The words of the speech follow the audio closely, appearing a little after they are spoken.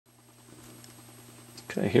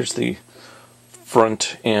Okay, here's the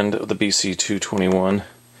front end of the BC221,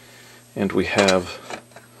 and we have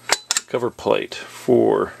cover plate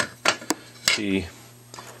for the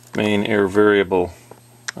main air variable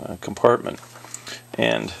compartment.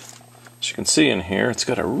 And as you can see in here, it's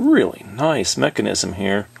got a really nice mechanism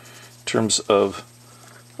here in terms of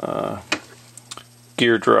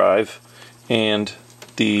gear drive, and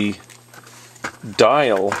the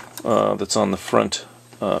dial that's on the front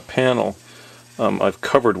panel I've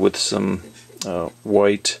covered with some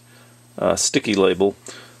white sticky label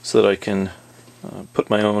so that I can put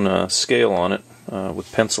my own scale on it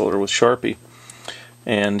with pencil or with Sharpie.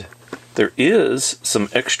 And there is some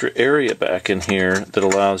extra area back in here that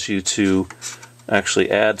allows you to actually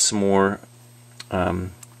add some more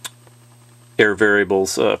air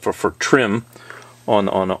variables for trim on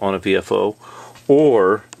a VFO,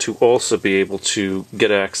 or to also be able to get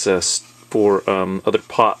access for other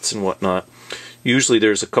pots and whatnot. Usually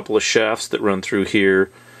there's a couple of shafts that run through here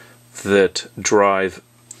that drive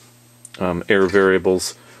air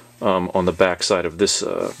variables on the back side of this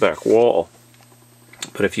back wall.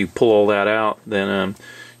 But if you pull all that out, then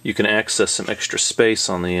you can access some extra space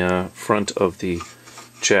on the front of the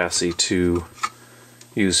chassis to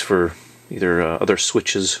use for either other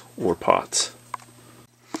switches or pots.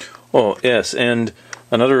 Oh yes, and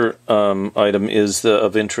another item is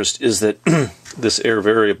of interest is that this air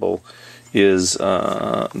variable is,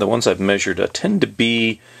 the ones I've measured tend to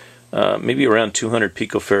be maybe around 200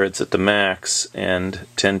 picofarads at the max, and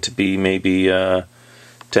tend to be maybe 10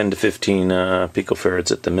 to 15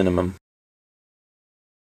 picofarads at the minimum.